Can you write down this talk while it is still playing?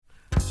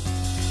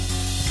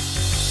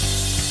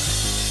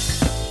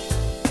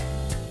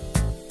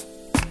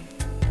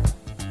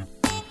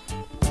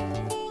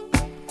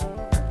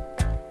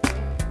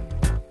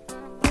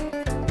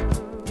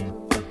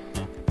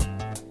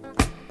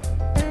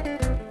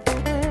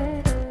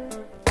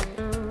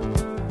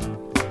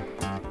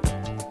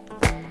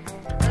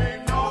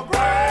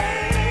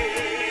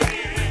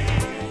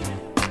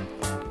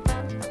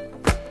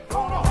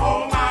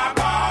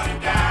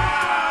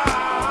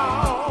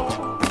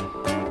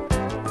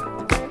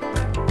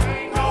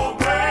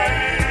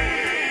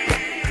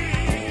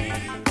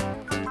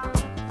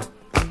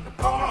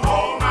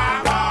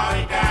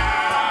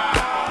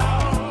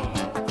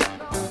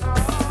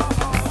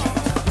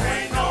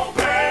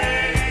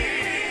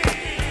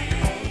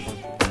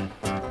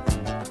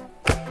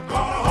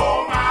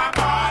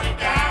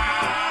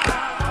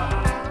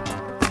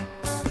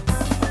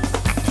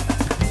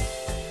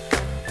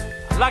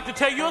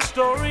tell you a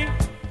story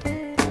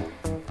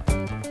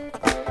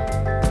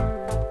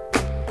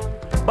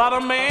about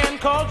a man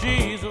called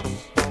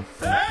Jesus.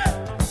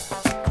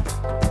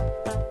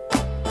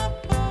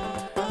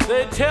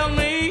 They tell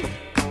me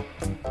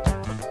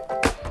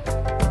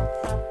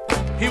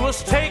he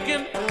was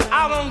taken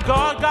out on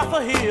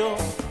Golgotha Hill,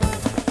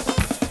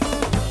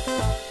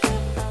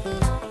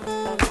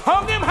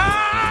 hung him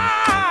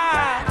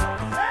high,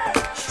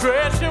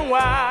 stretched him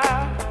wide.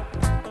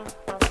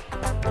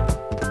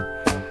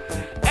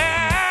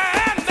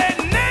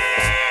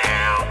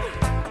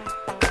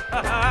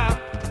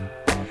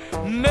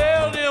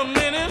 Nailed him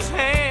in his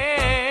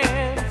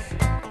hands,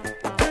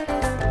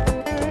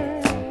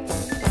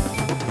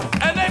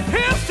 and they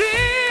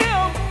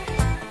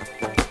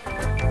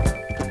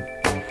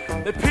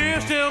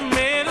pierced him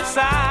in the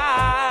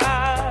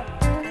side.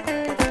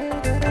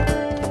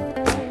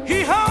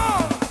 He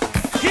hung,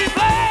 he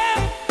bled,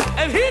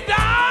 and he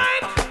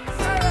died,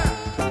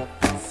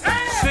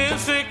 sin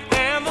sick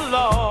and the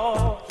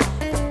lost.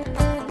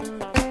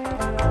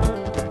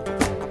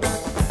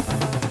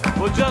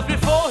 Well, just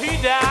before he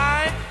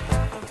died,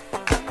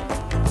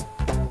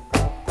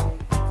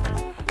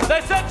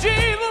 they said,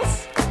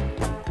 Jesus,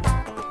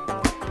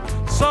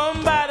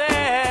 somebody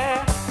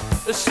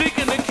is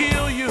seeking to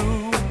kill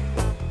you.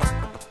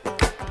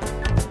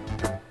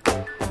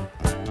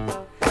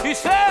 He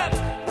said,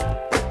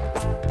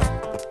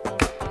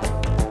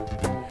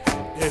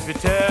 if you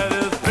tear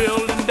this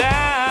building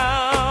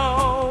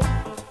down,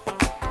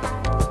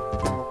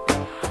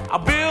 I'll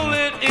build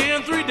it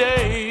in 3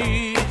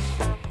 days.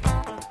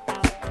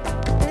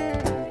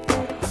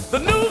 The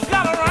news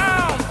got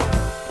around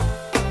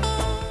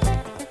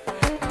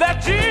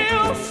that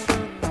Jesus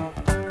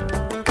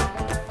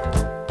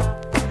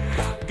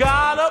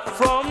got up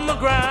from the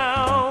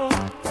ground.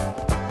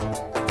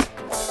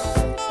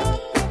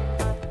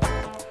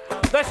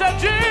 They said,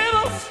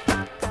 Jesus,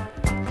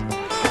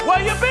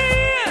 where you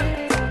been?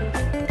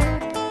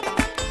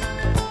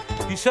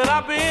 He said,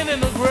 I've been in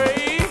the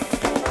grave.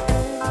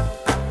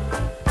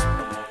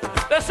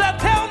 They said,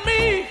 tell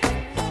me,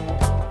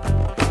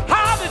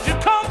 how did you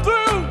come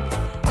through?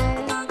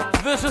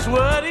 This is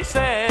what he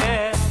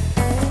said.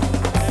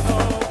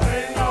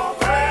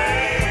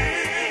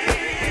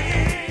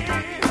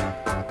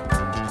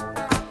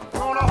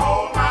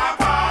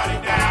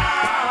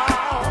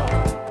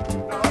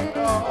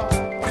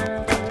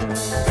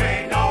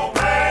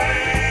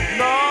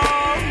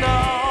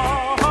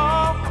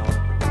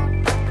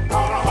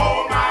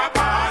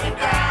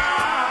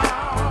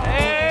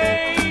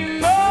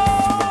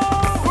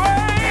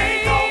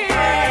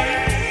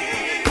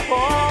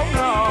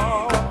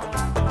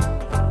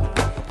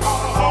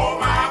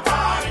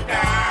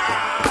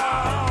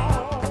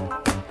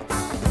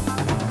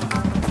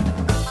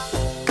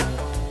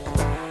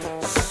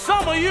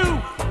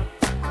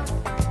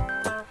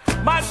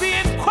 Might be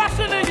in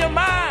question in your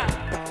mind.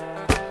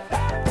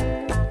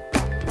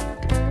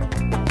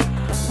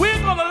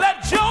 We're gonna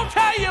let Joe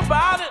tell you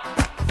about it.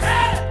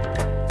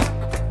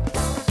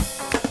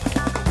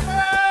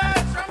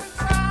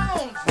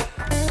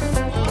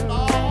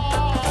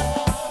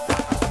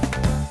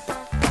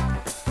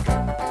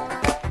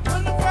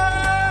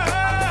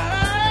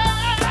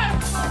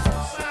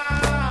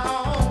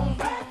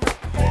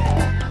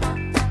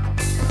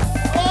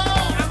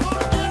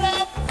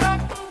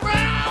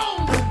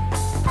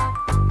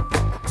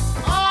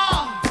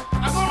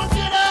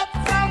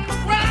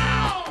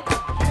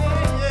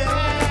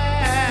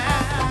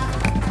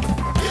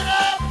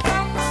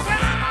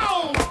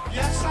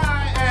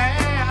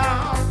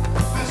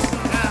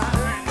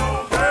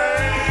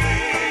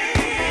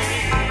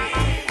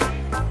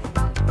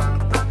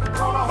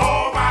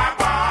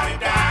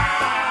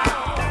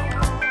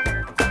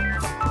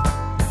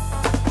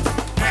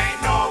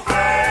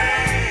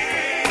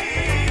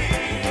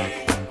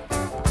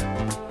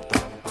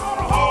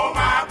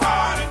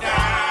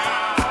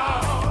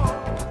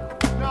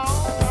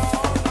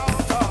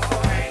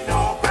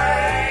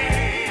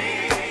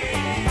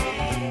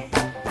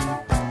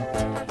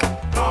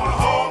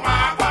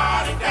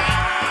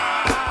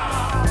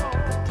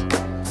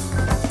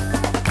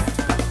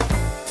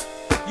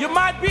 You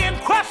might be in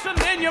question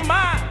in your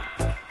mind,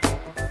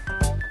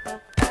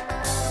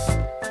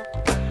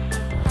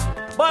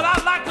 but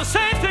I'd like to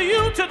say to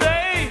you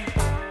today,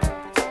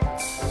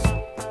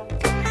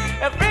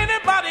 if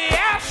anybody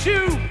asks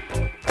you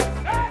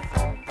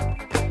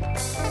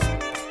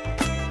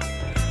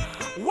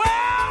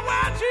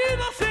where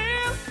Jesus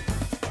is,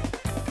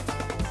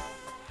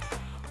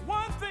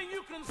 one thing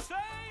you can say.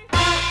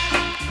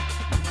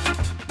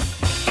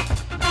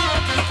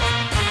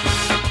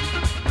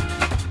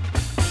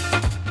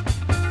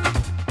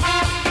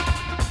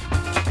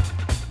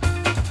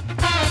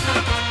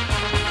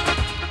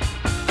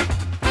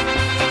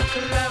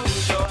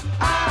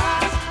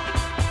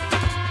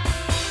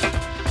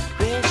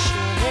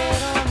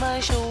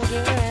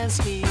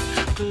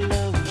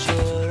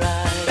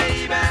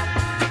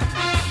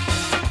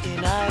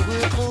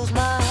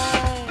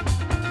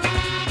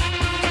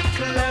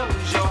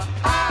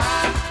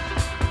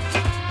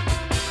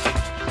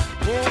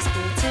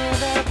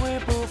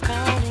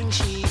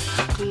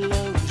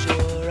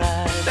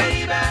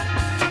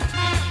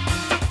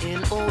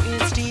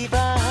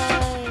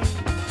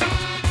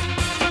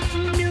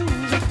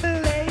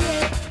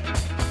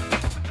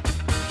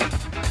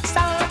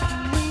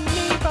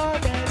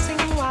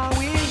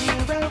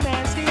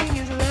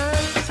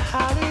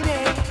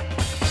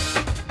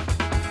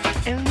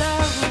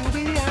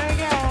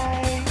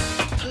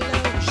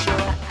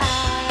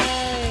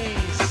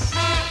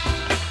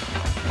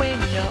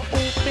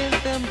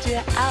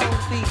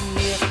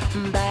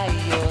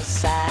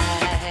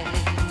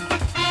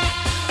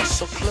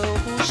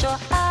 close your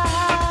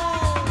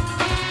eyes.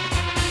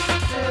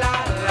 La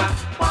la,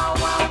 wow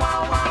wow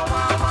wow wow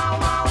wow wow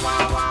wow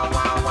wow wow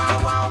wow wow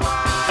wow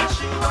wow,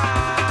 shua.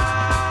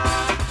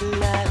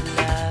 La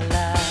la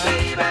la,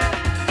 baby.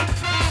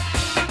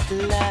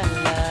 La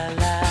la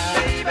la,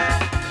 baby.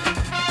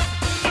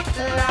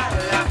 La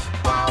la,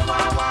 wow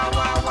wow wow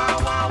wow wow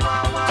wow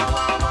wow wow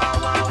wow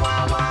wow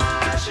wow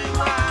wow,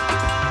 shua.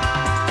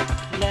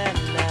 La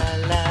la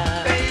la,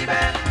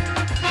 baby.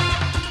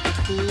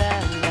 La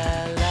la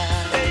la,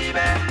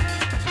 baby.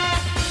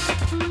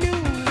 You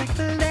like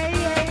the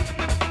lady,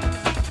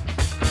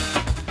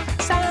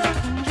 sound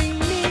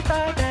dreamy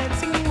for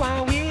dancing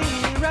while we're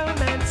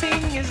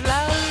romancing. Is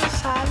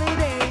love's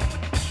holiday,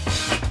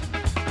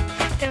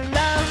 and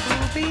love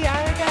will be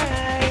our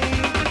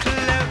guide.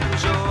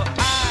 Close your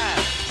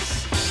eyes.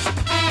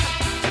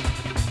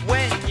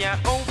 When you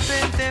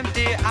open them,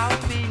 dear,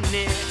 I'll be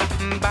near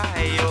by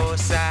your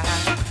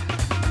side.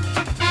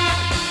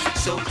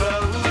 So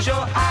close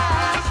your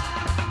eyes.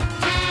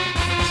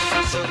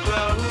 So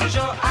close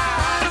your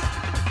eyes.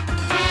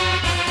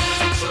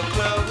 So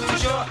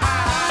close your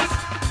eyes.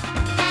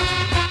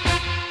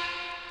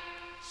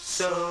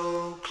 So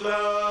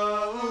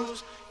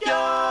close your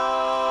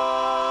eyes.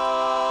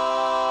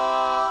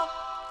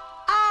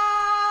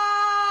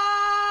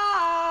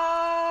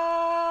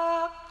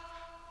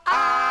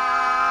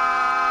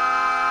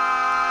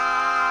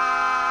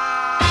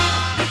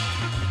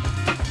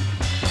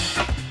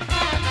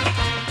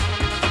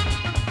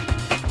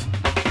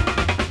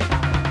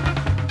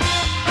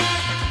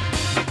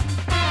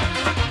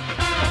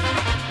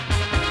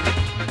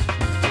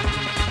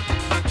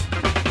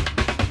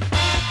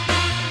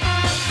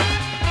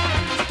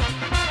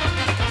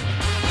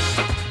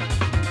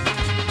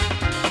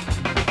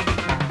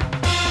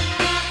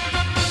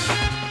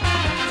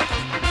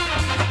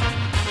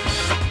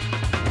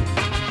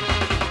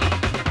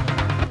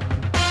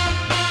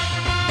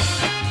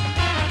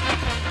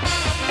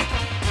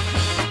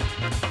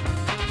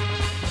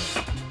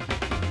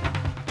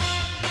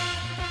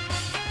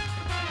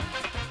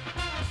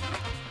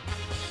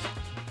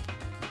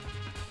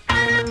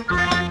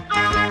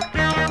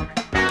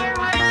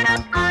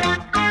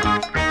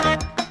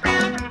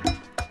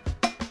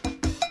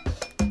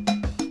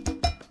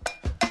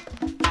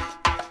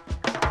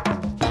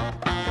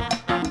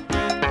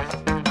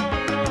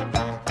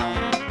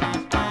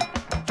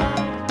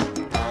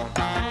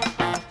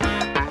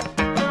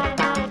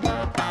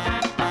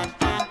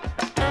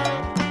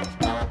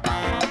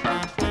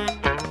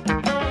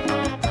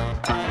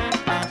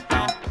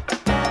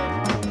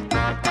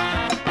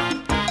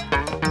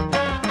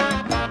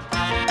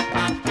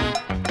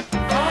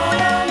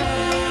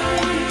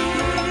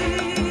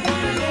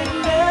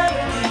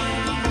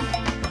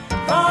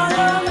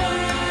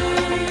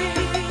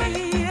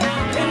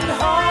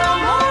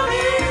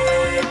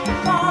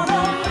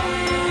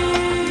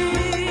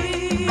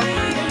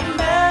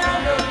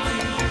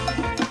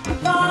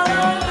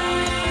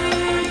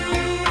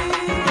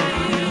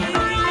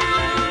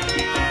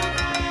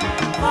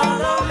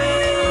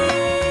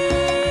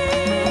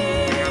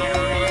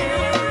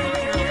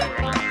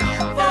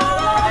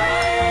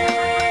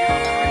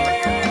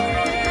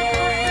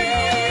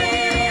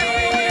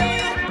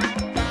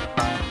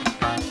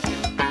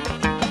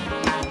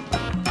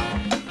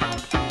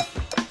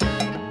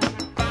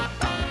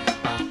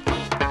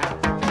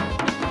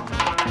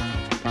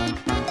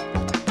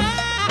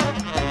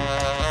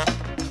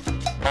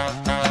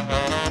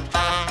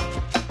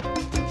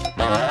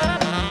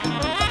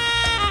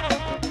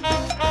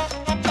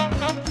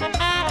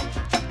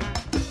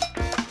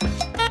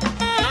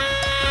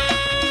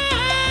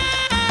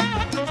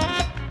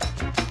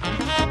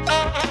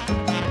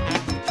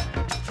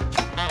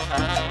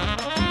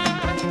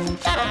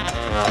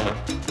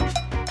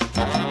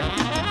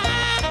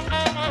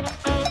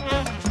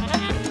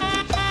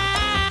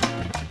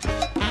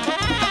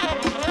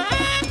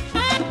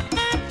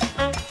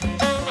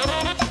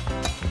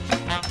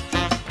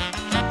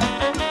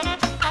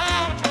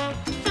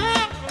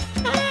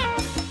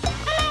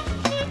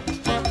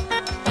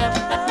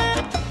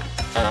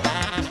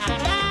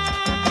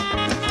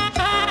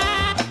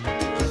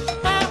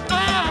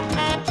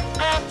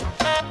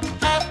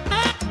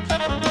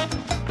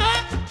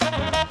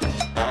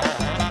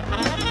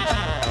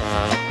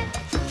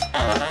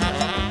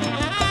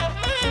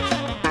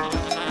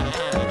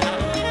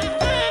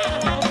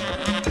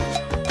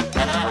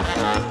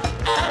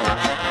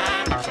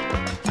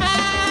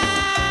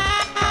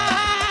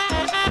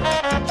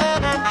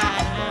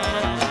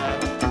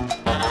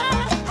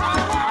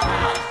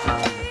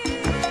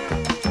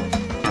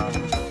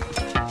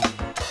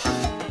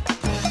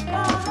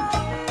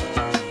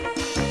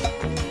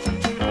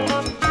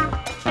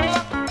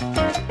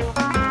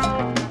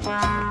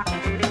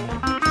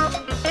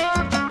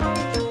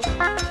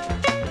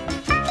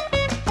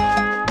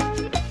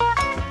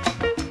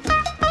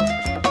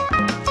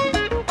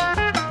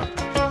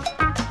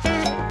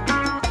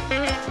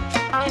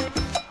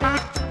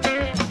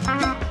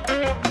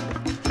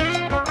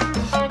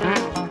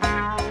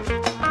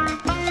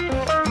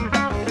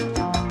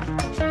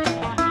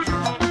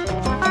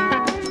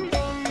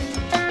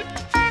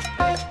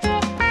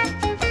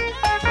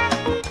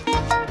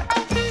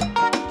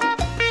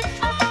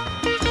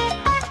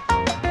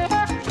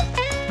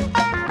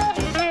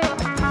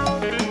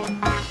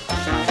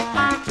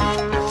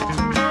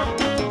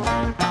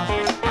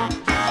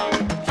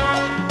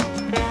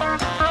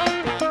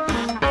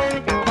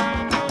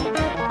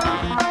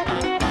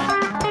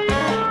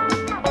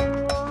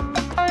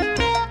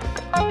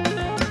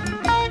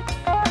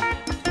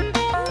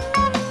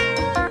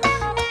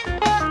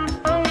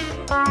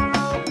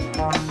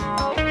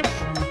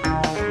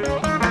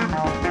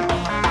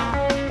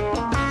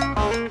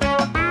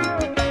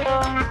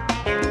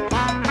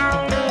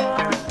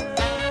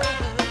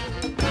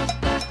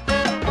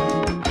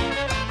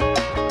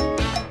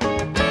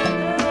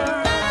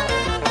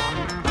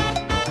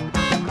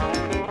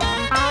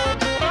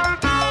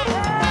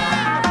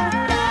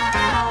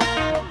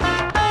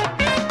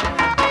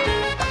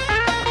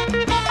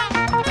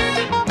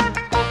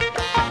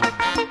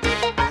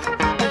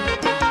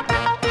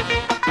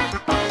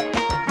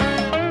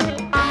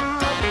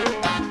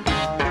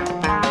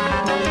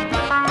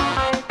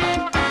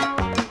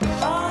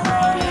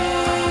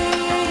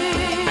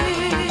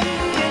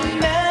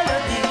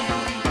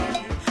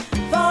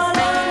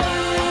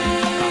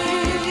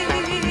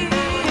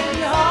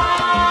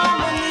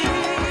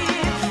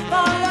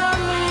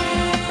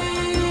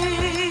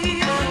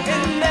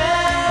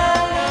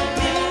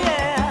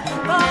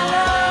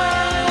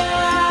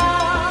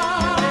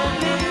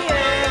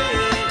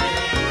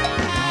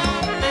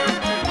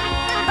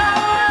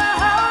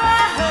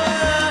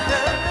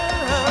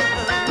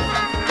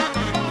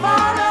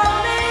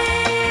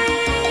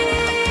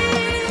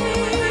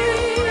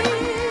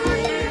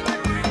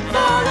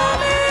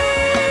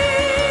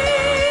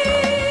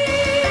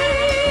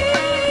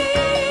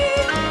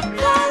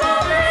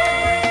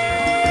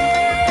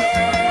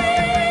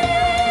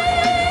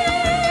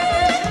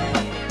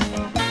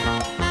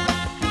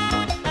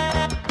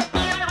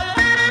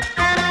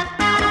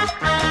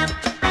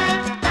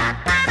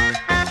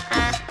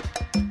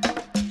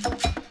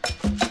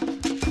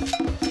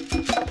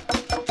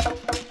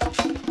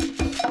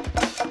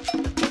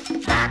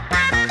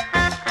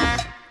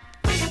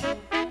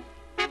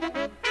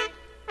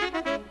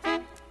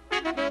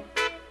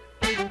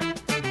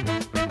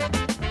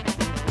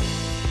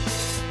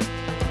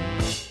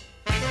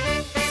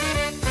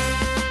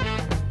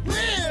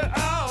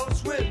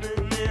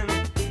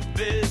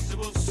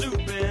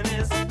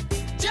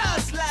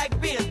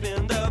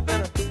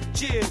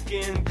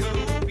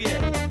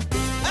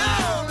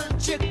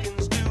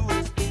 chickens do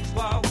is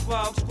squawk,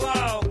 squawk,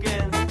 squawk,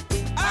 and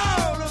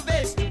all the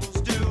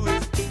vegetables do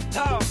is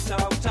talk,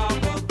 talk, talk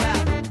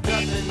about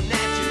nothing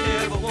that you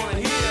ever want to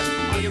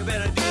hear. All you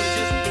better do is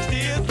just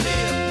steer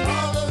clear.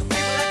 All those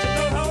people that you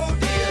don't hold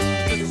dear,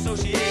 just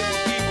associate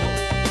with people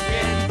who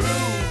can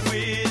prove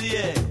with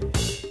you.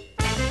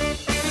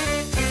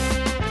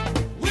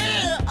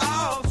 We're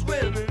all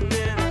swimming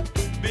in a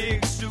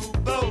big soup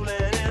bowl,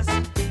 and it's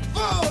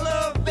full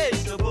of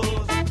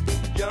vegetables,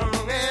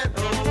 young and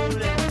old.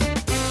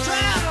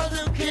 Try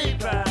to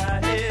keep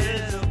our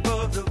heads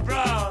above the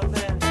broth,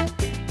 and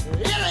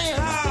it ain't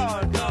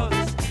hard 'cause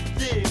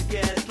it's thick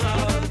as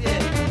cloth.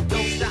 Yeah,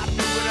 don't stop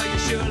moving or you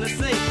surely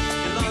sink.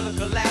 Your lungs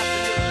will collapse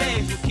and your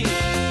legs will kick.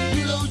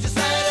 You lose your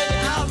sight and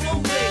your house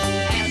won't click.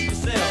 Ask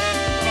yourself,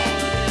 all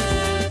of this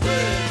is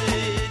worth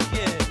it?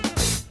 Yeah.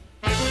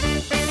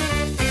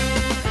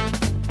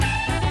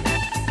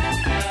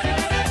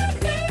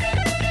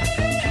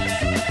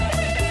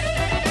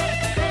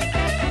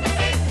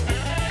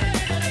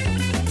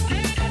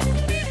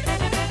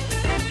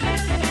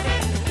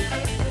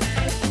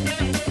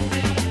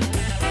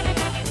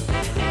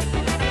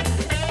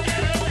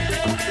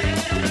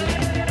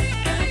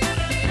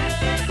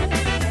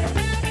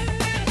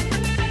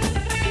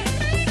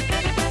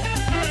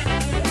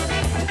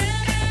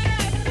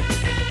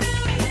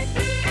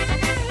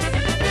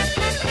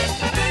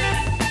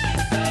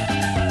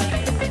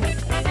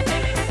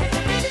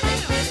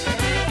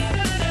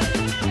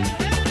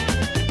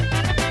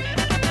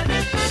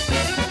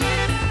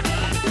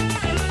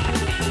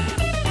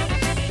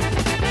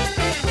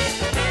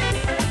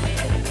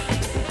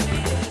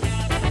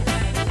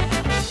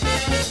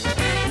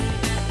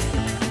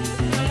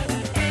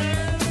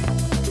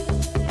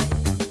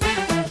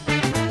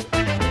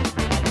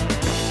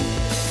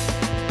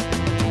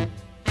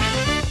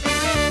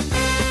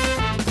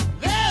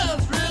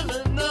 There's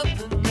really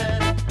nothing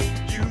that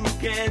you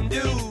can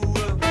do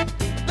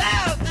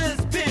about this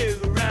big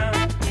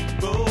round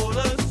bowl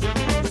of soup.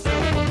 So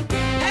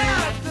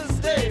have to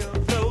stay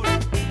afloat,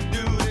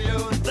 do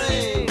your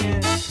thing,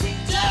 and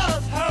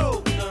just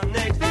hope the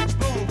next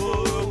spoonful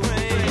will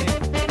ring.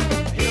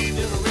 Help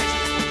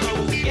generation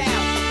close the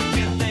gap,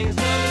 get things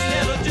done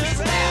instead of just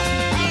laugh.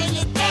 How do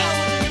you down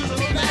when you use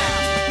them now?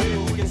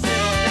 People who can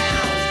settle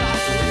down and start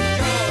to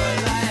enjoy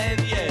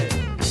life, yeah.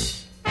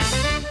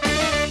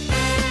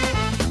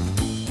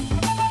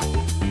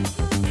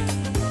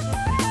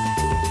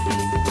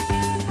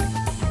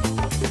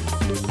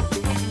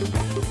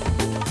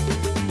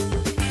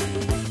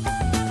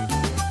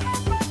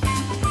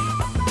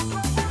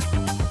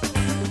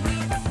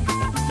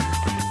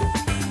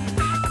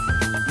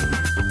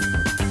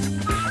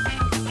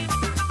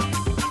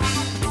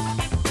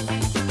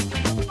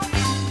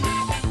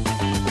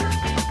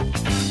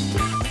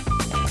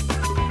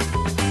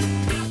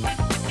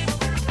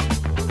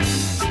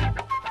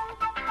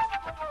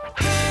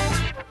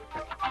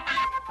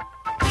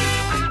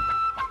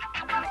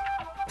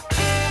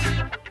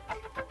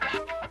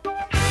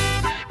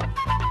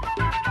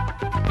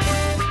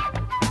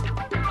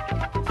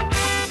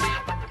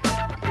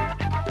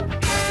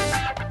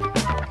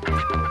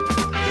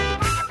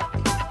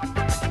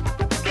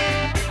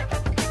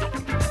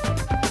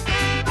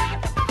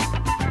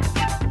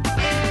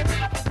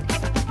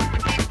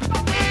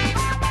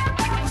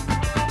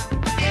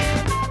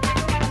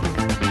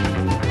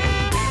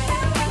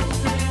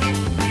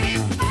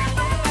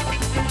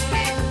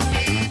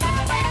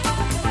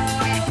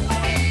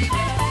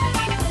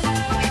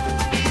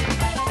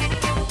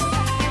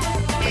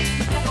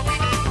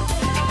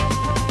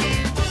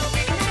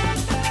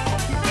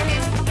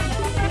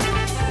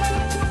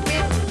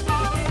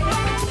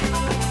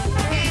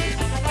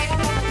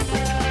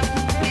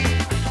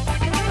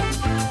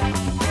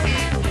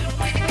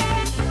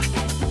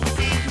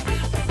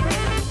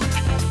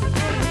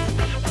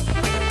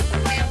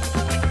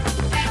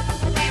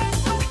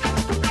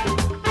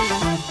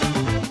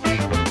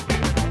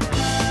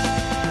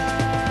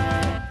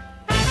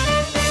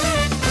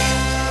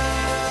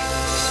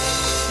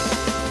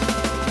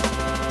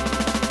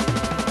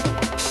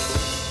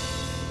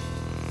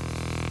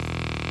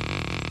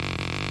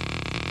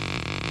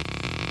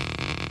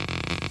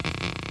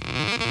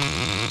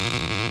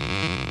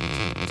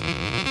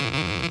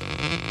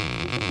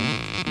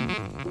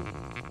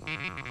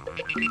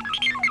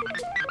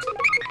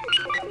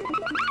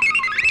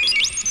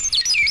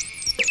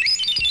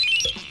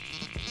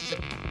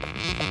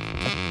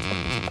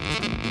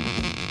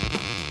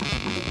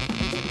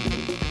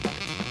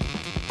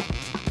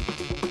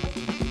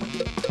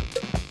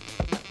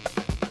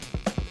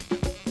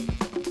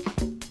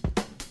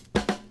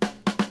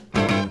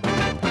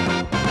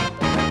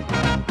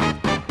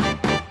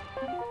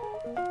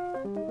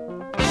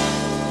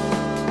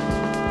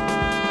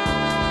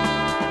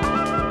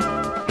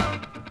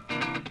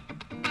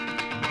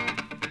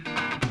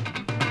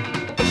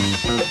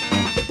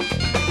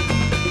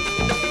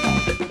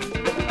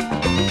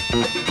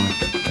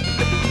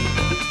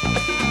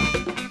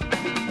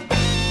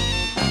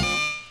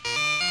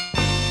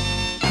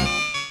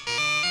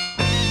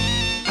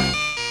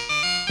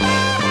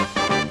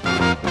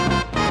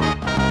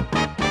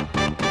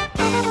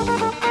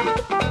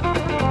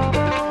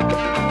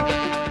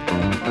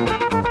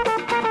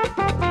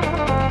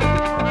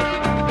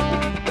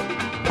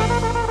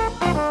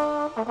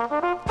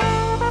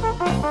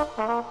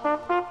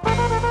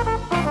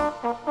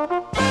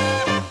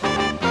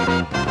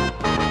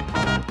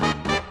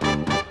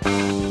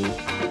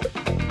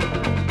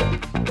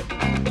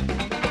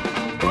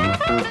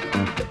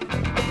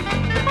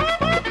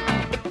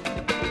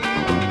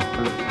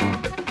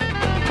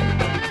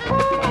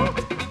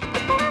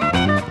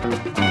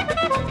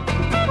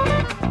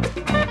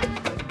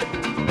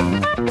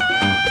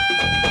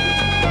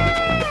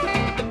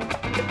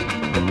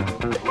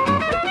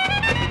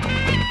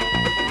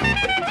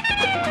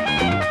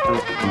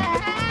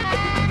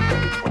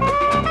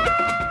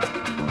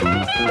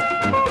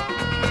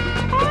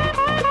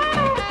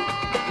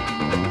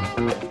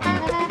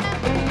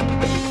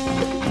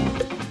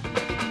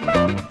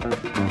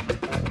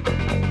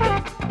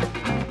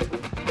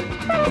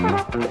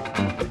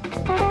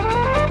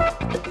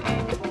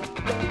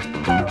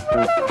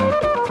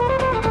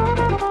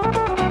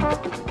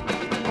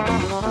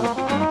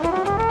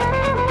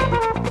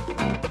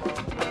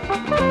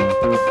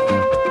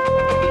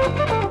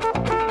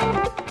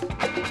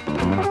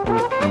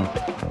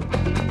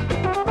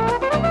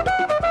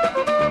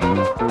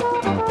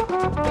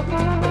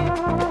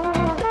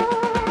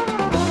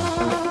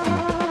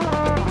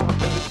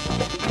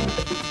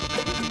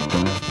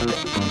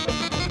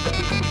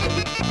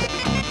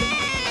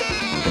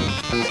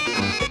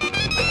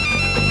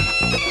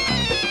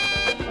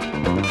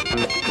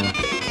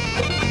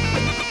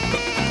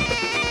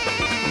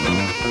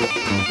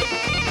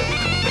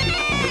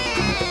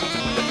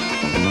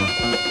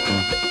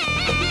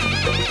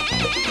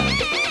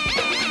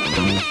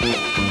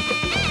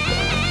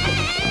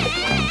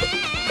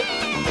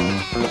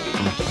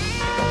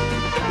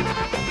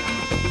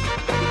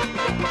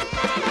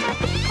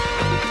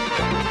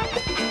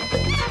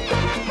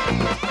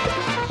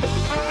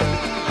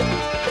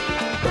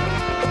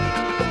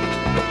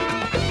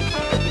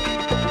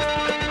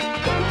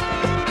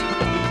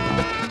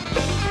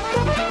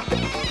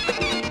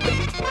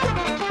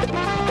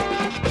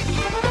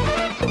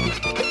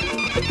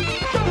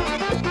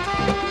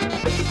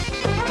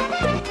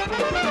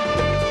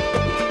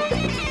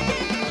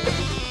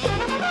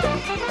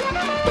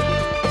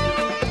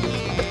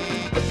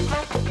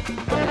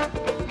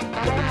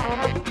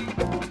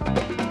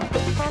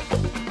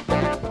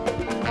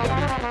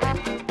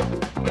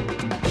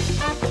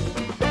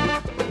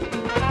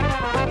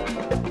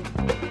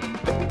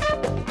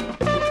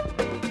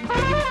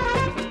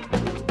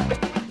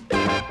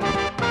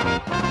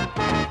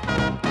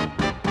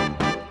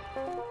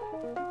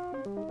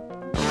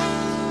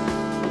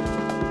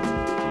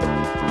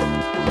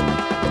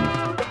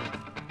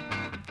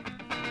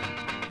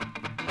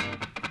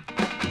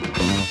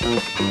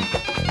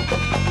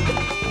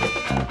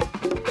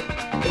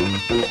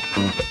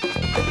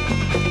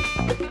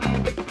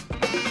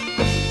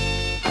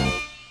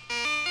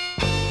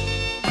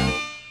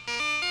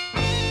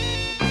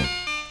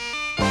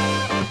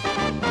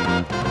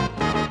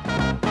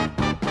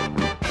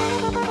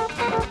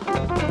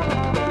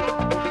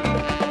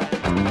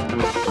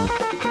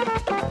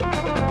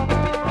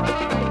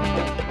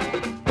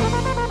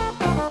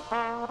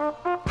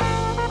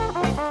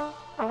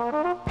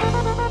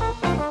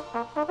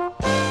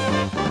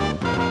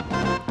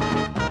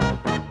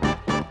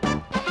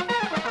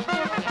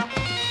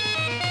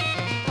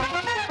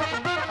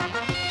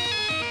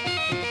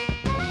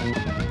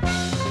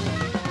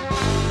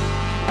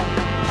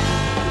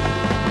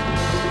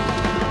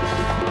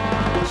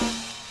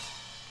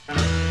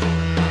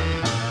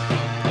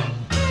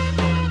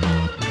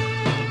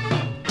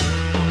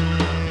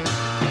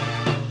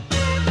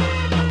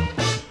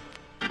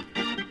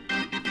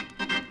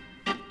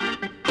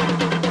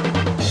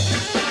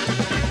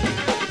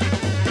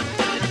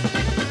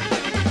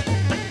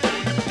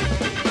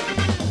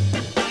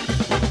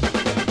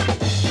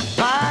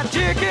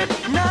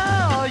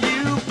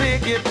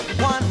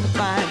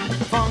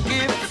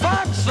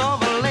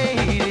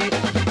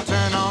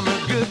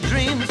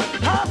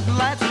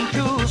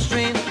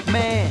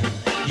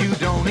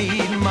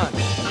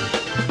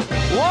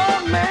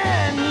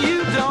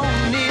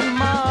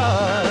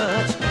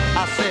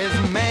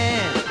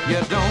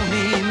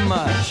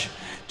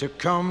 To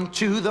come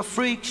to the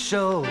freak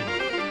show.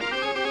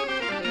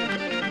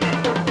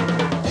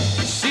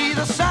 See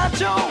the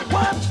sideshow,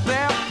 watch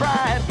their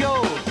pride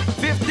go.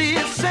 50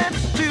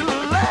 cents to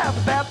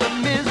laugh at the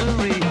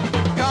misery.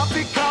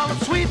 Coffee, cola,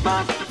 sweet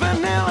buns,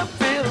 vanilla,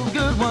 feel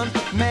good ones.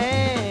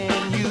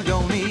 Man, you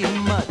don't need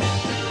much.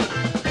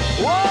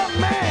 Oh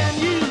man,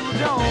 you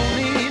don't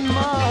need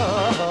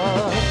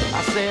much.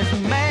 I said,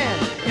 man,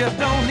 you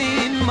don't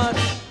need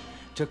much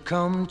to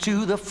come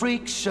to the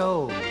freak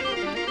show.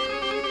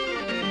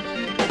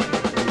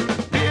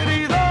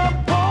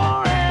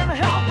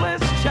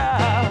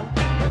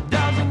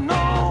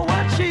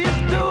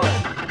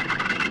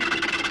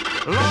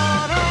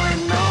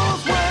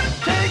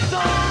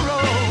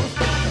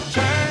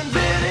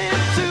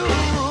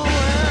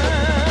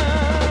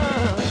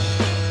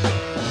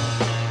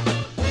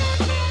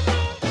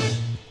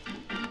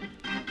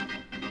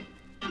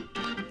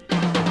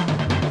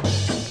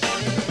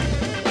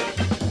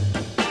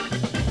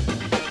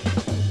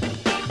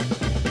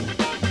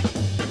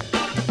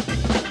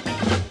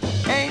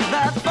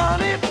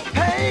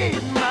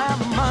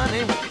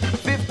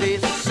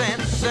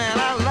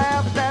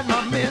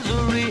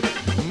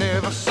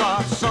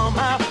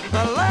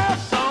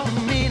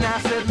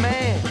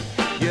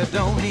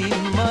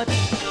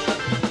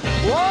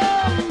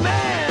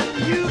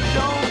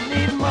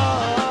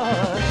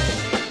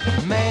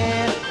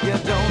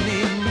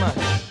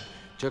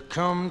 to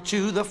come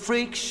to the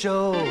freak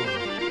show.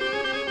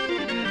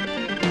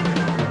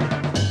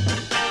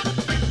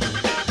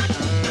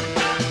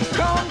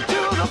 Come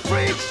to the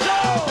freak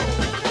show.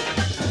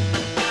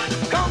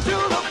 Come to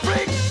the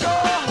freak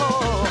show.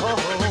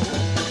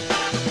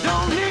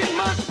 Don't need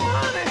much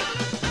money.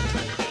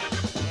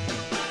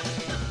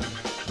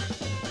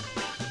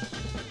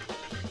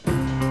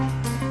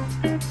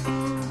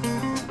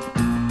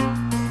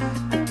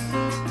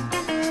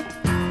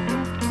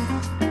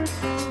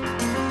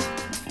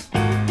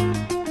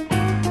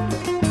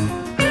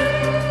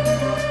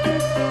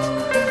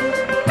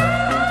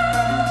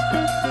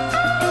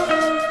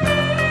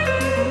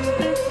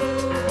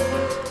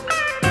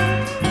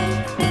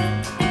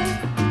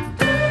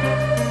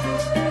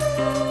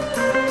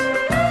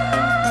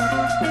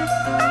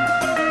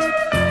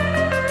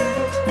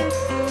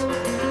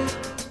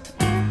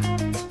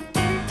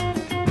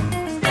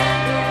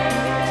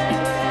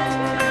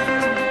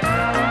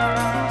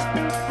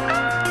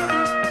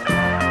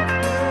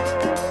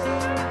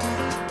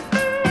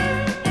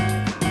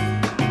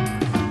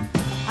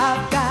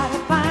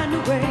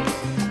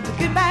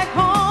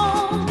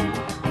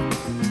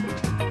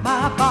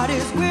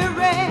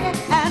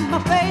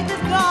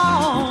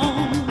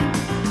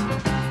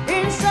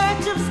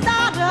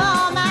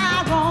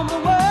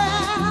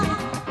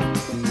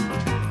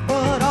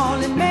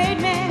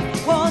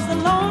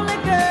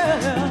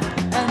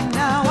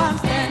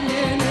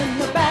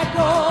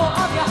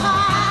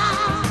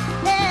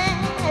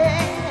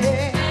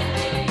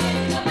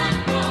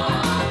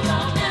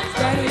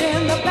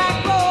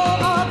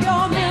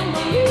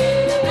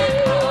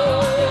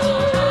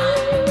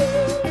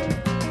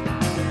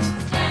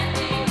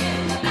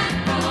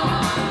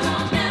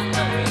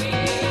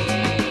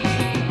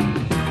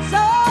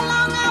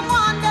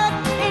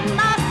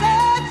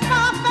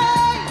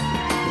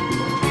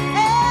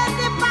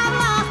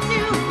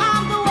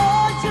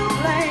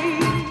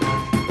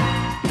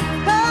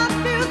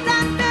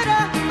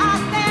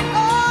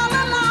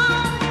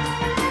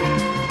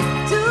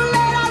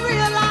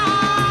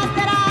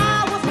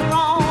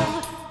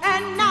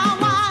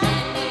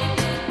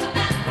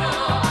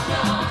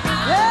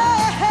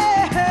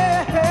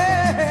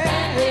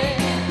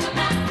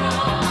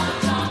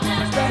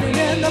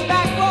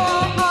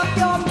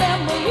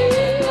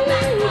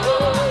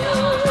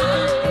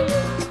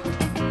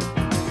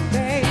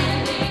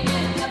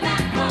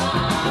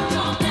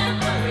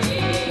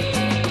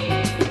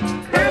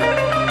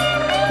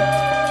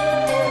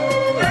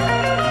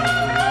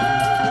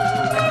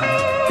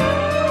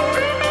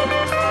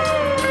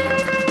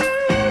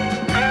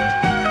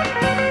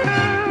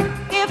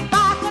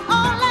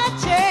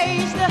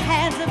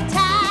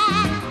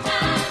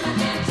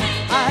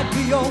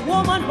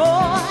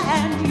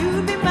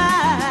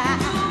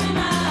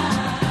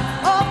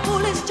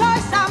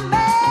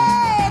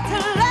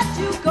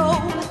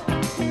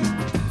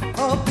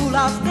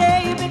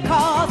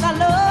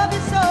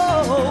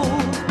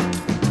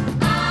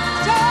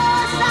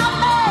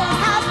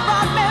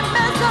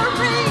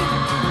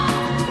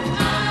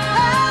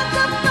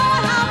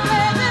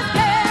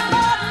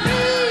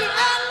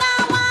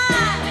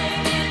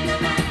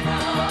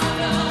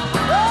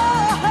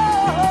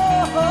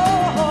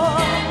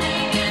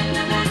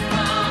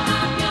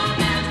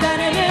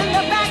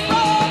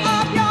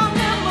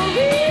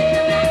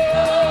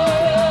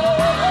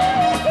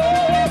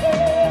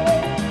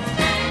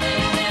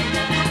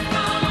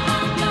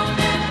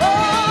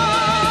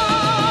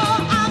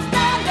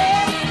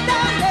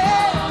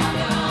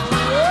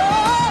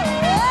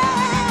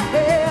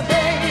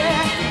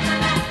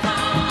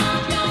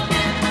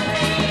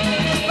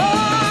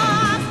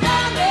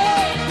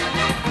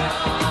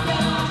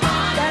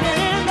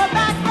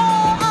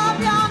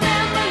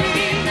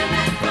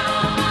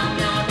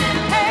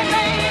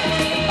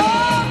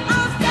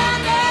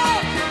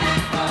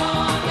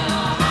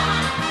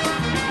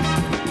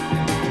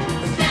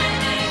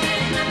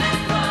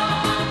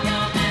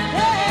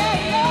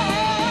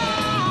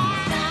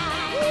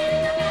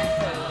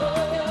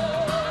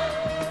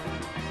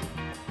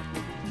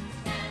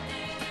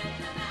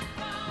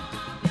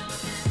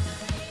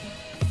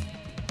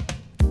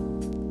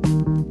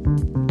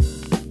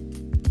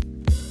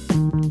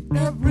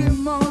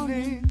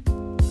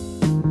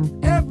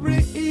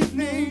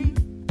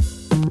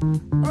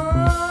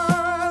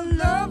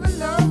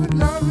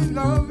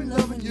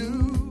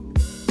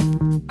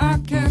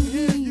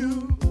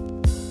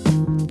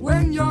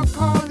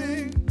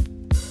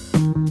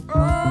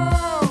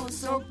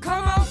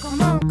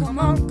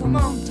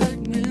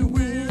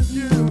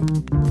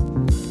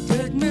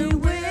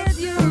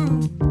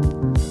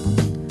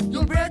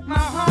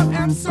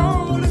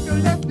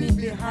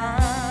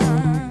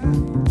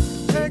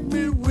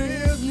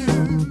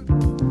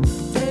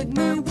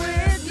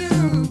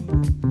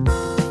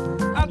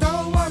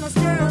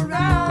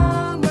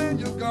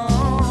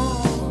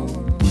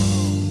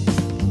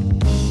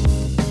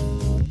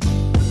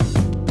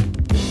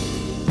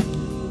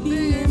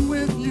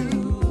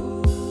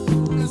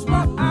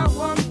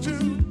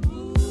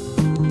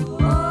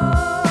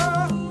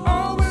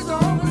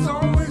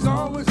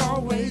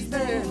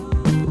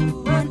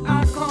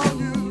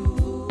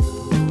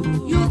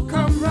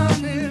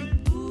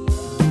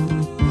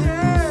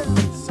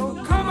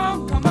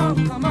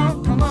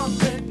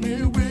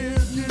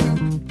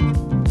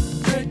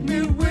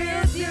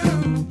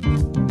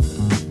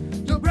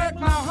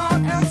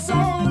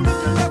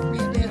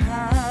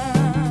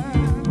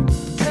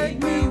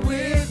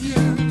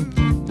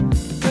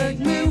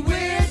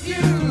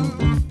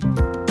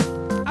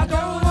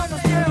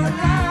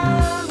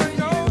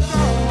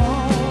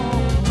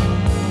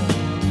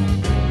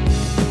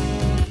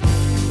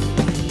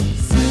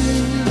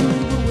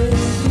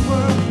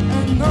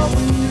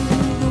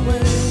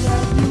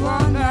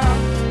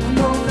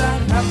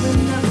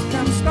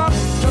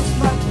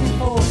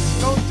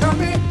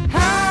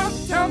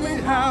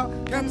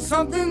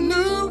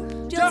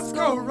 things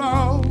go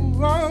wrong.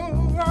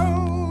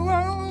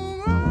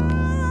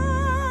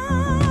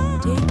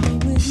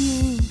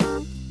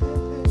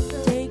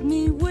 Take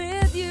me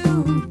with you.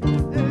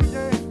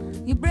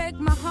 You break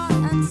my heart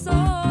and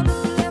soul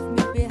if you left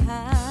me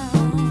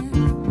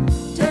behind.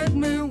 Take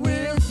me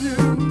with you.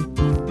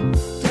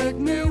 Take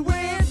me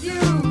with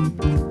you.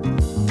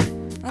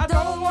 I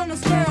don't want to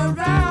stay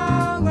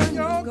around when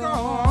you're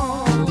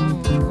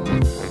gone.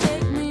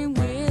 Take me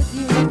with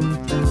you.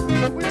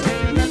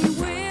 Take me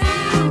with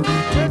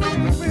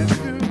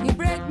you. You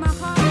break my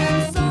heart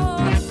and soul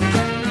if you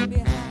left me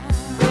behind.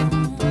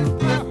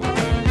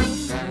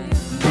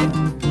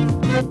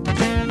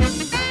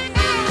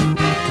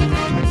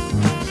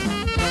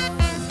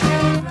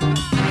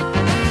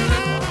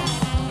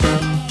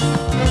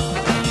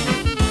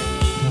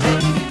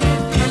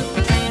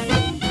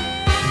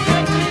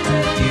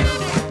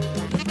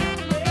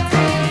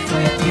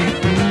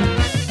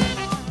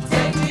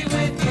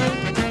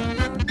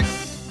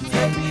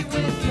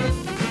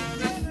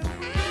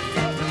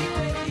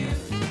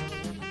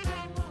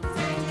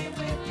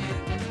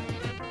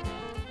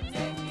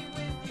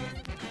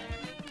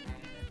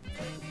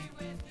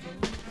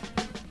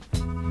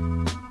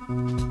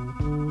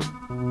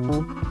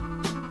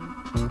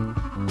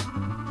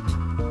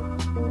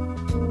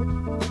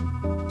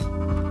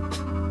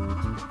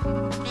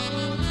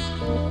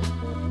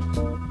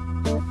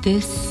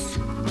 This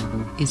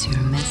is your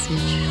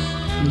message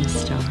from the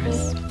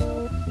stars.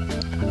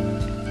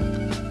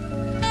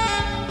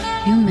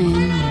 You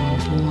men who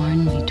were born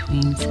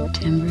between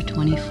September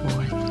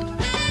 24th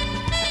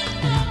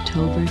and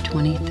October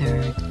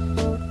 23rd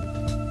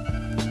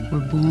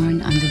were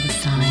born under the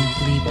sign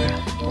of Libra.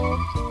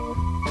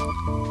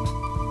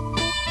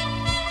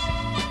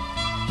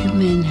 You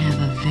men have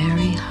a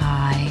very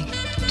high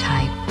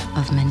type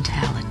of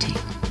mentality.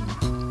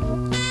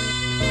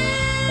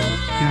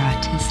 You're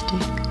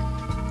artistic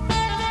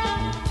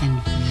and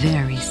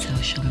very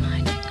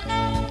social-minded.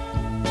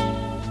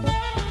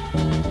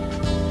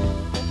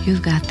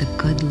 You've got the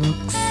good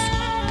looks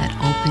that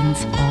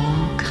opens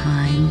all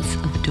kinds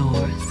of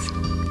doors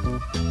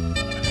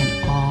and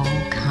all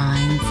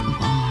kinds of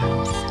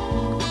arms.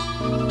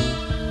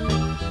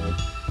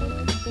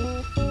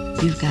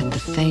 You've got the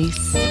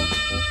face,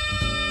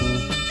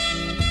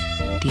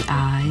 the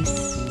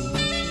eyes,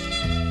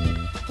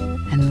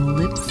 and the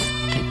lips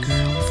that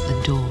girls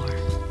adore.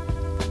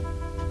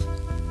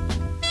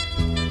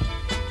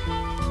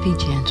 Be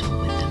gentle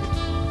with them.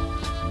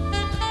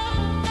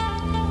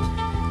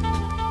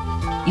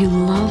 You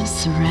love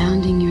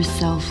surrounding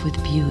yourself with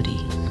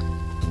beauty.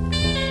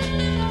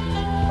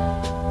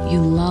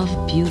 You love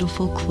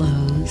beautiful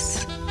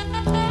clothes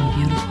and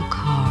beautiful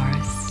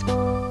cars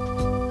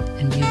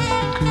and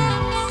beautiful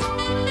girls.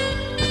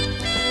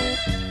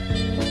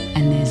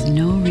 And there's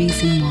no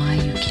reason why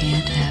you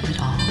can't have it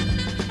all.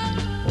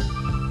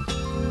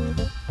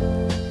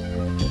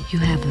 You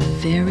have a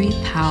very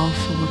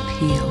powerful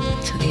appeal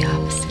to the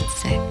opposite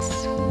sex.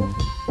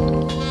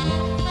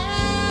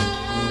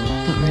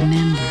 But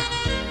remember,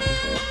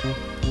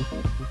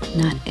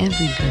 not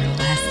every girl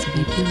has to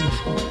be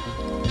beautiful.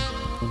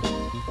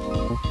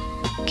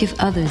 Give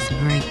others a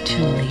break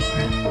too,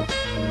 Libra.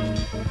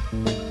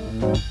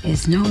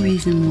 There's no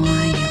reason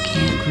why you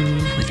can't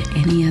groove with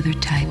any other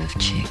type of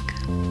chick.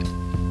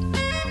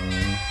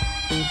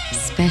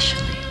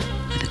 Especially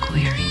with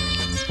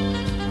Aquarians.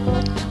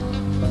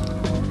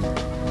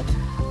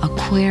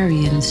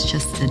 Aquarians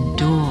just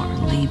adore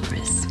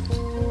Libras.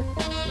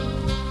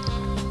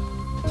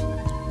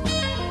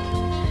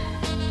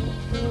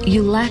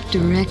 You lack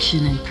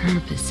direction and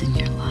purpose in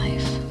your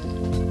life.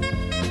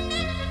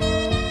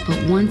 But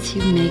once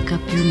you make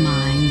up your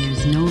mind,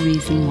 there's no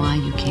reason why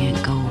you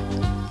can't go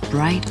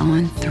right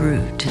on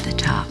through to the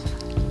top.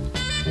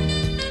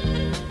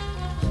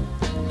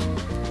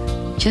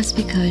 Just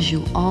because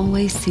you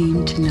always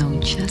seem to know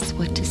just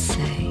what to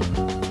say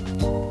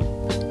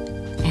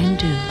and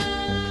do.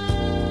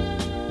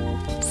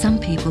 Some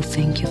people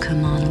think you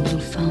come on a little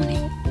phony.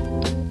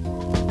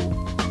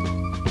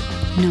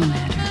 No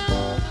matter.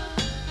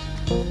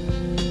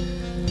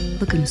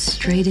 Look 'em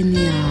straight in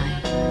the eye.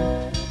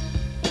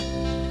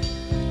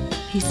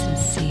 Be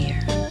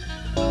sincere.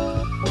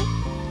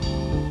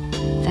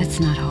 That's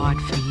not hard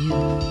for you.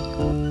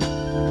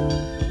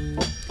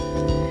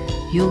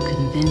 You'll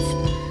convince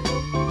them.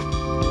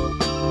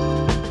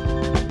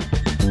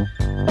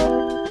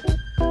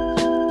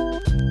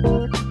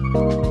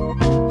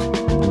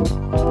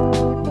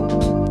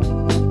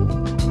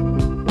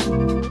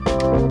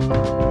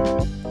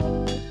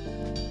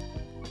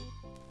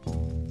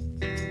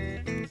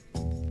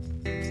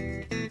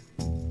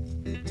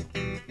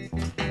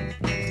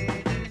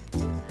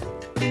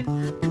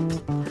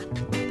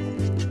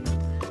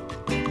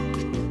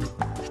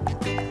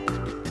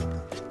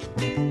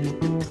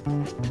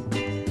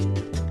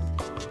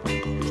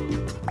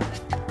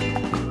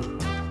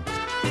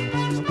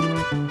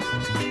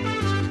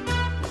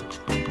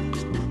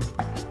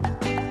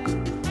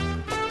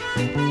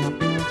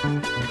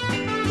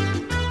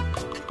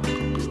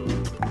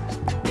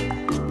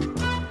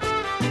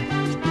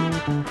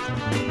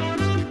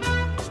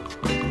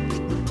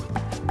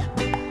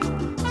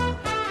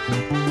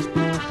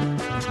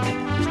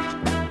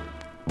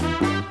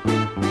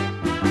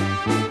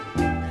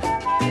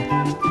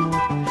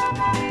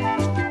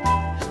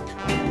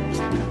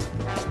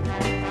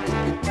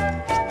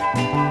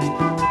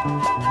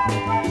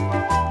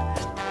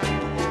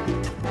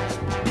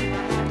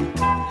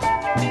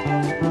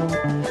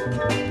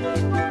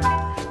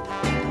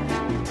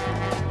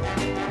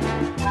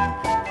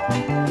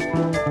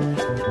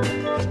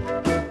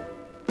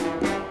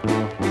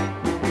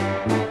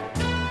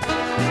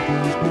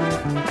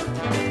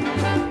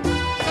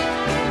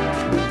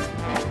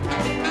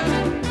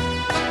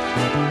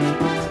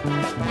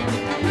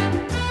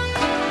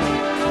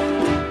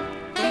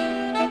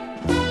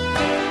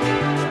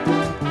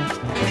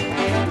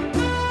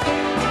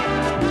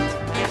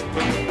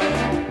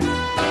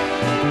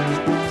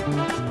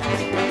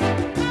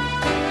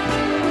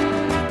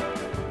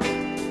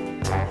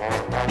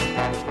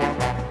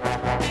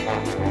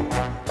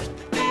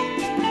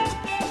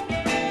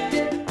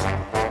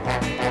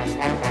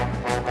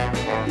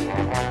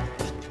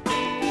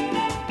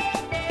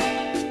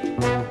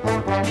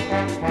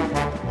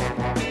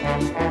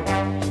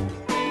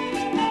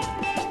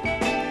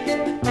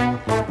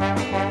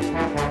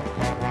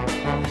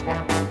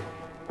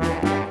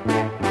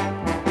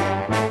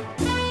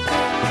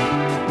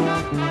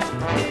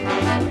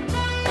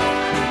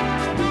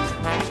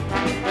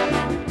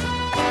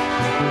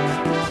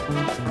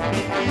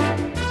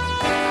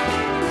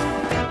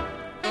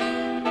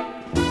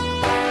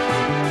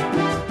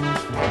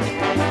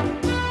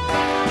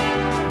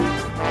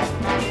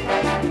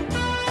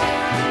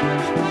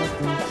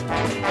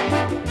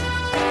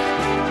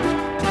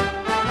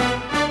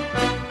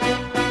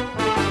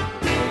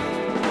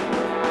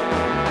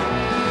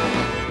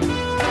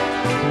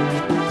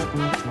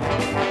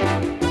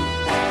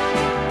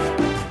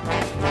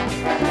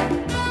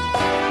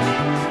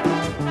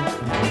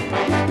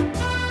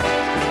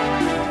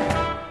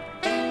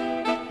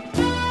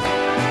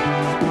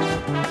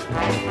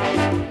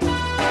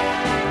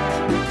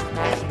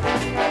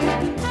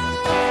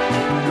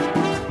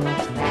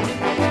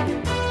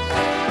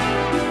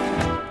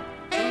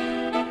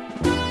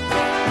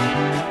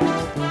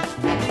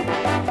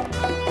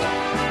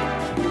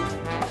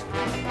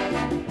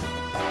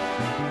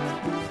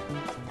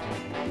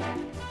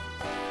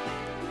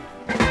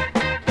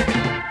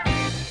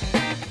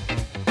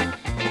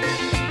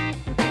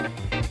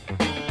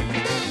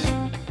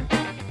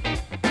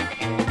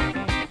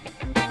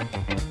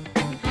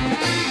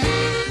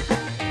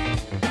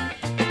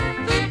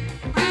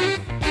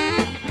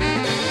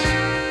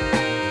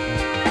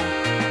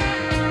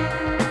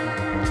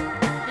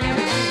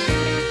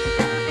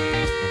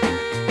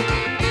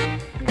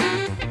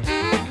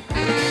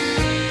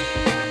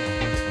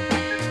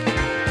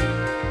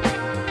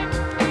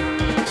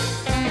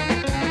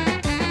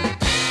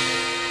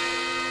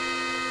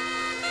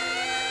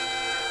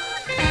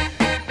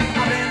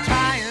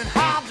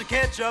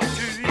 Up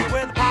to you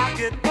with a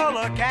pocket full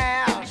of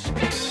cash.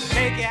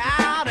 Take you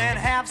out and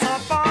have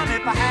some fun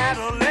if I had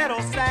a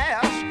little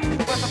stash.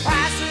 But the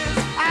prices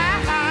are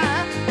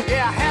high,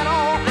 yeah, I had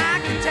all I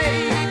can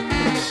take.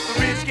 The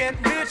rich get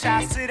rich,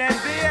 I sit and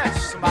bitch.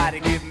 Somebody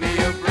give me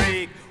a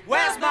break.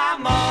 Where's my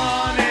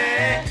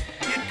money?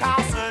 It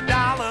costs $1,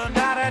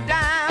 not a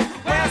dime.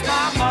 Where's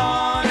my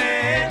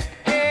money?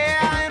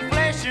 Yeah,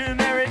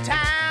 inflationary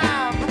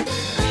time.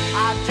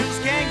 I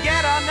just can't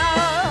get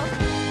enough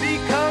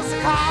because the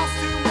cost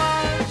too much.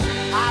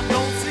 I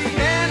don't see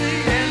any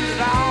end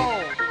at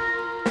all.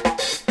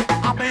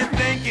 I've been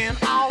thinking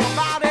all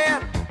about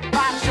it,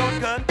 about a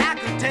shortcut I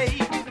could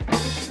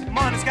take.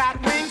 Money's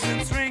got wings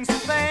and strings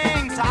and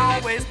things. I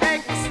always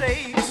make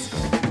mistakes.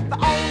 The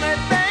only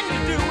thing to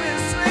do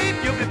is sleep.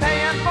 You'll be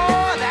paying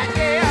for that,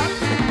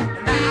 yeah.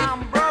 And now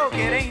I'm broke,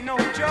 it ain't no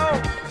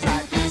joke. 'Cause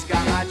I just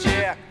got my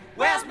check.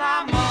 Where's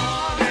my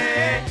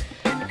money?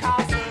 It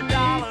costs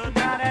 $1,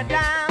 not a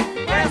dime.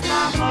 Where's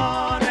my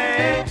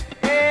money?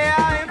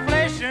 Yeah,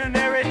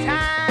 inflationary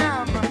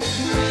time.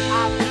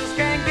 I just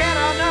can't get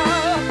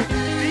enough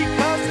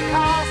because it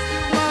costs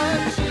too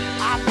much.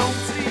 I don't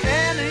see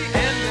any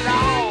end at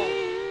all.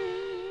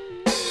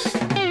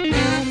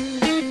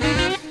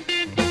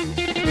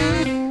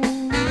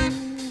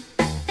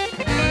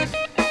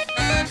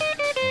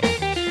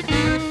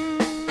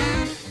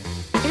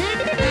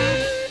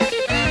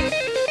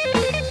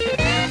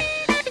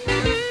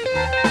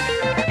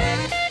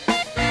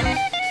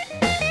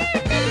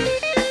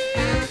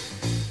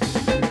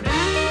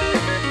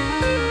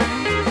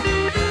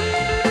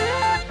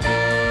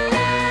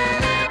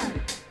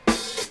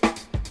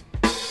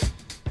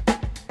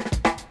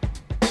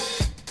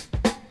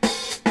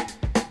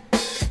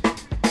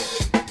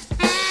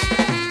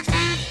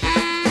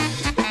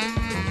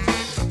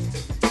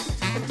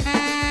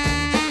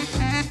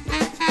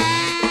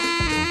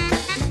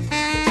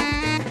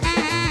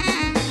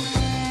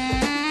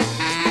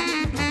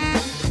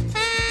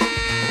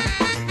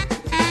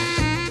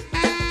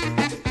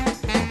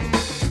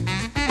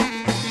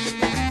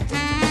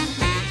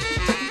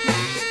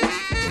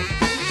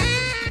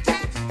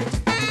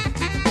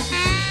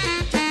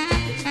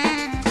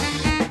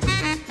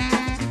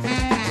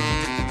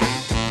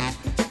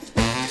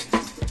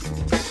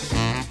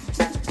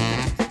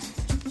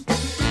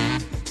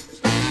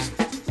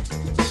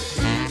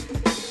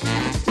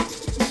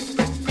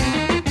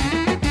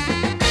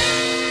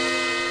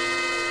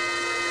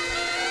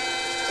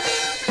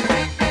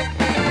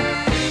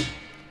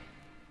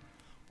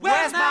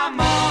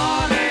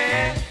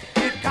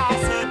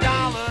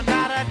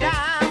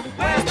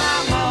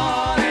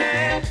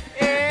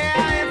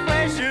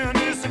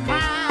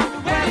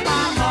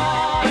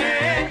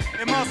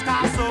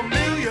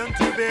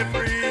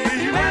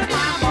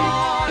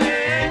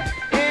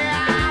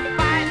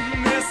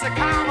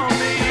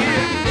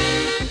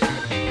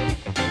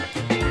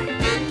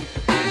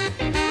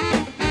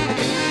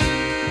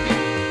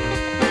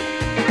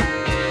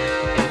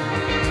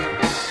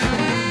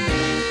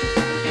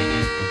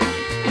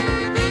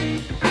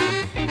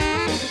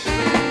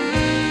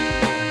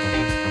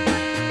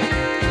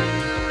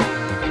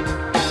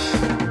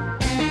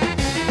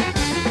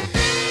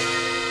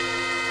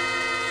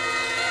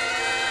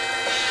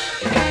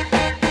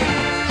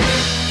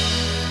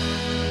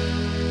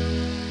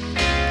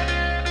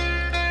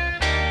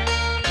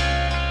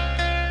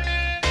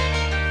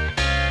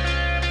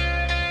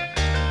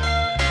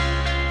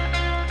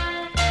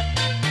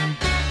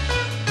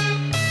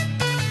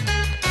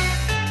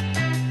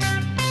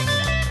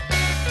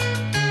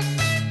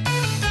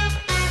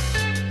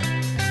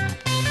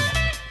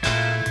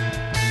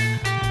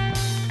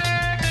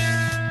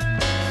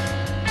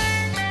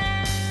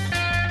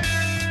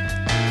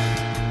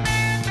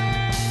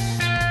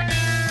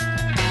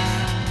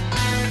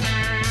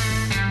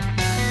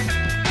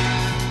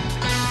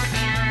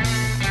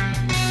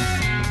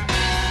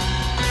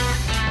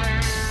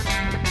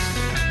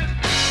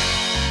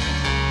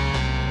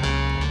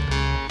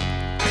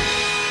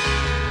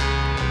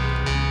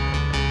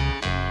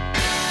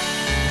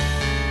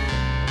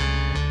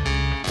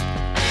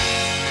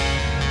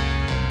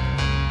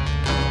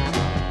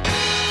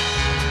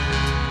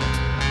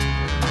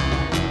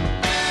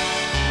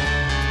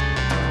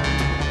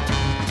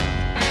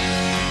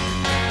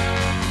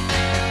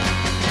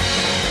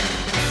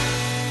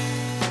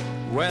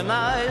 When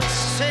I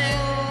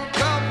think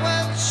of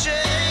when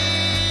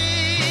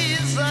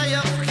she's I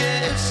have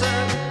kissed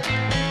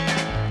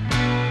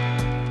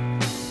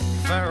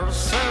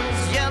persons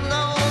you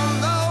know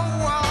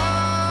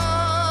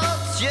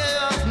what you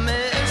have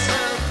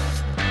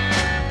missed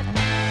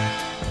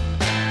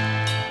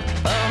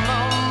a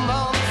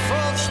moment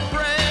for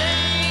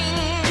spring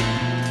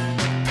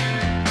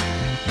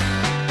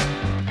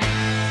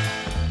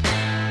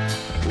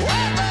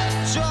where the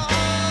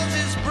joys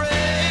is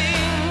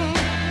bring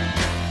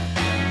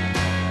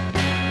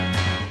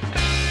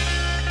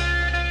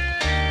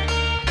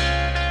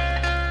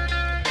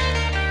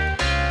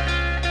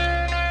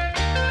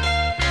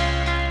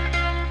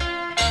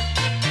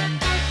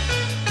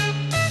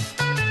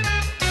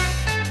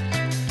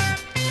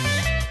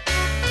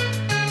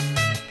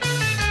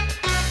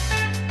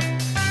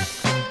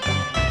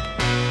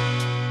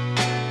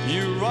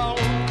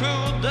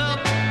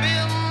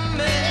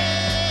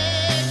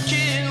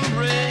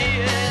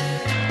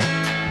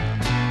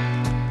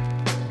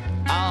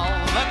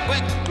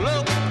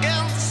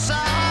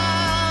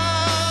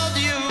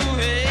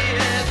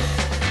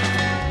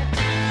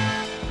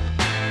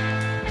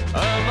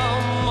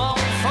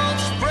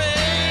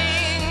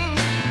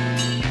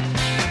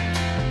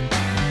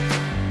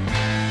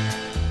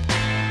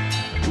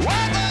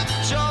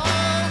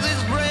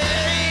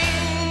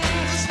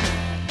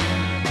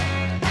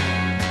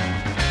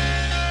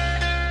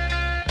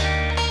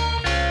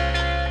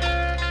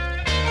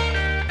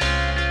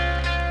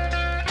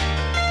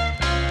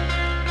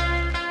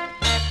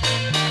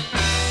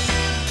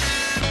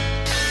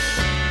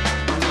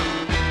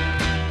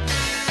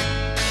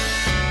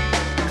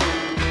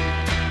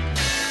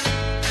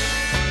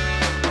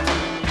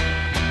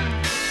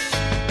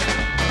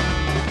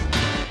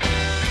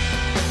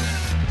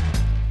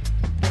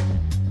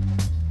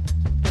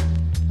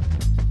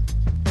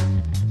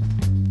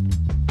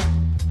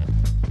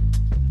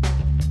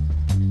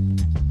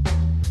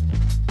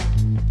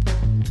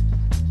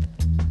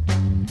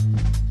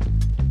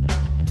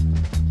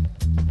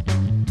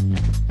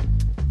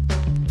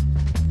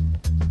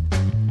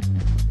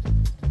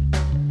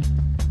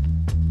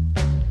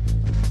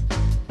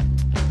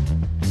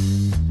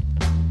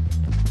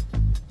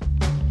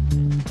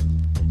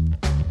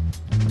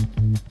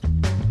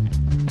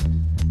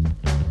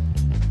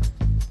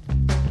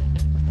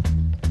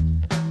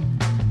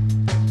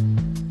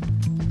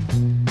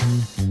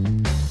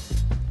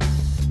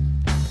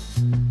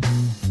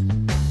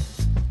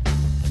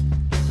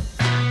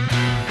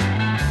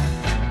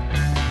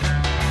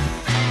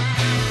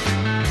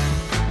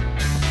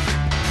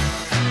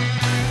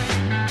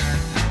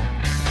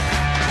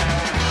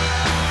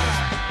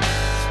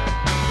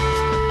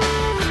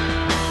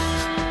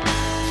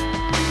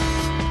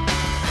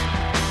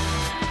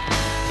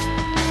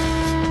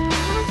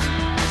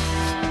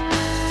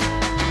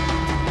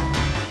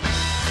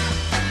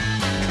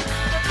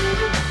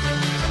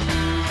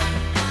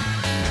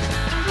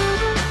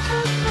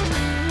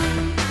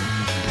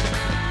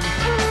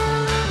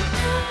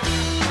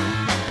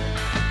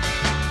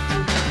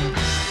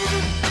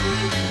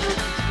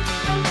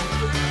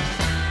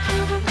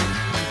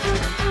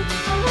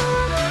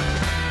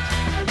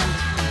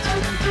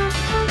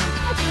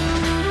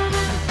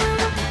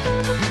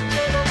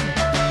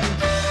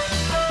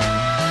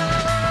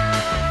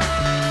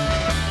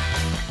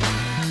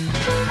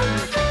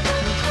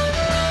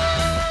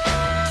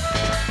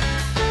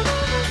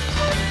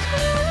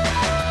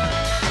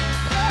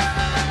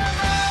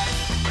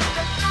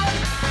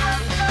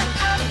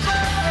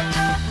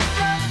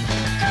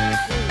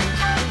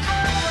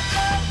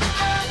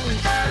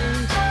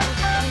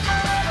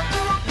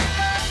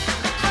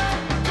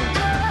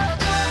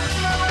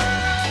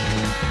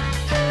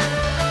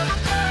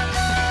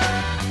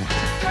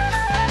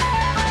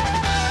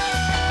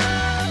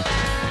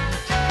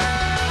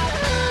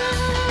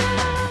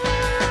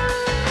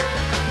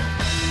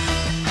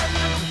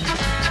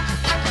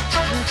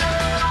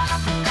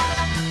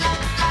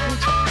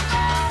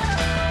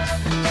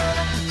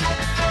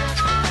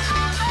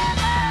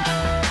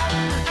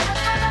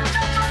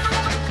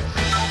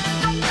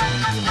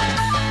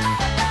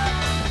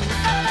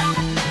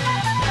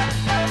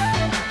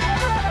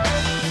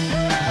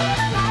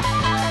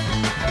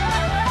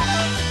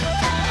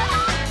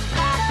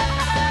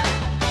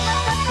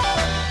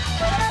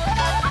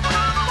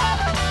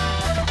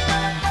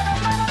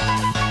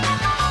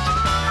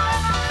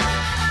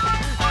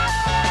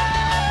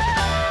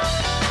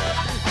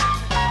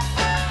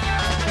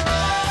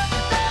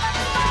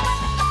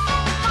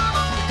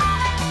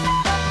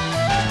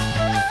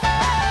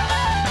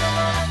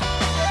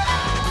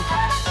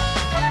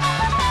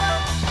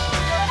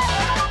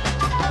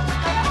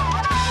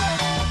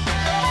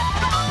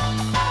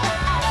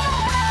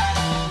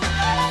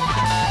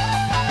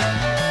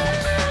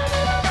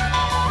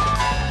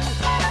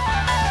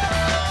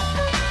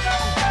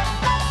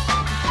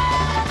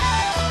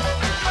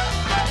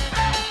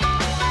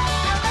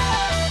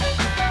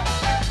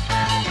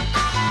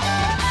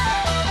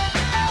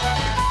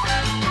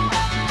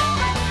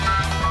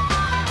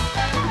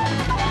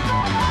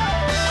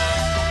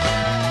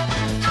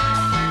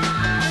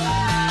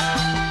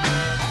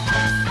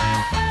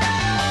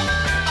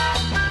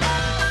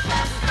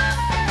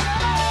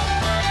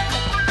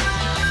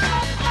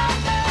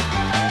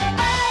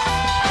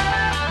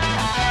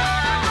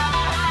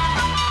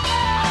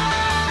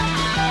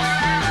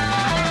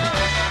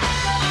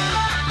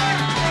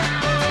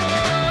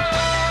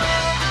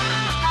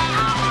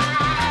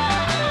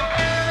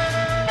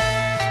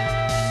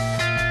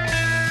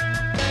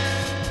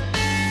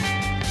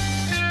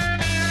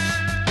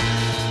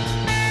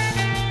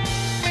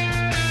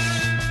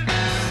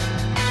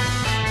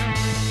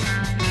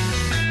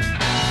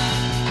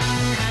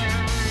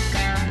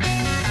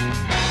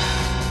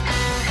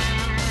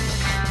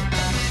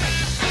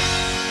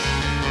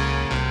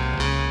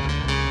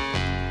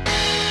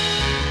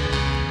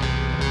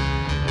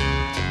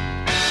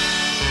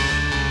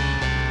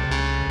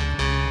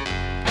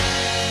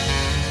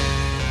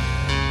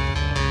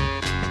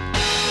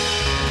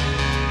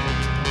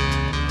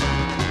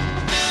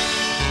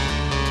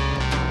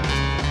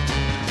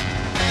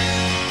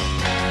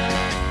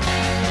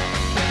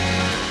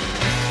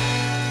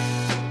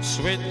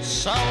with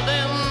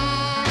sounding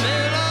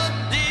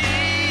melodies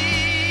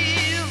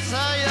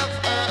I have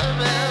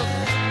heard.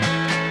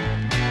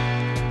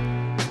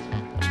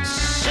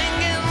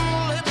 Singing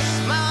lifts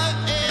my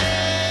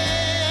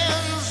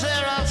hands,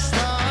 there I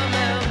stand.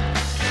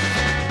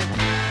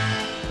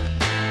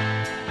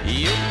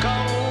 You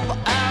come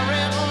out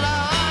in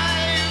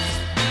life,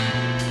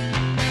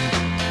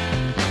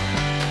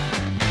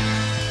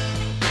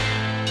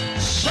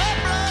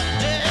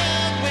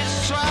 separated we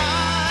strive.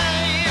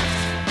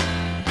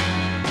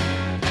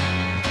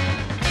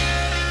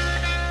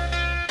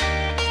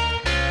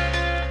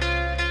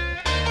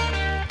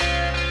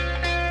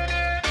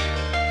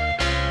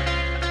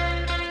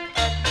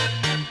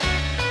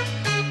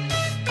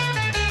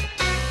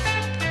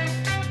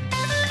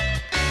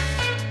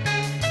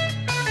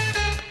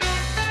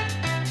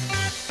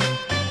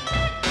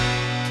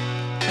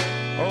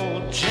 Oh,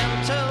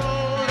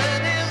 gentle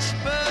ladies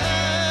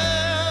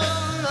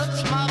burn,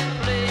 that's my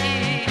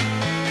plea.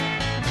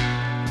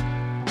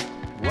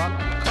 What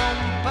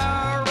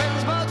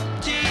compares but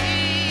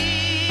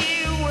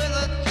tea with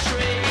a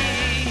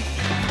tree?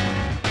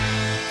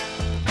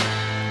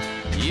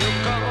 You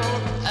come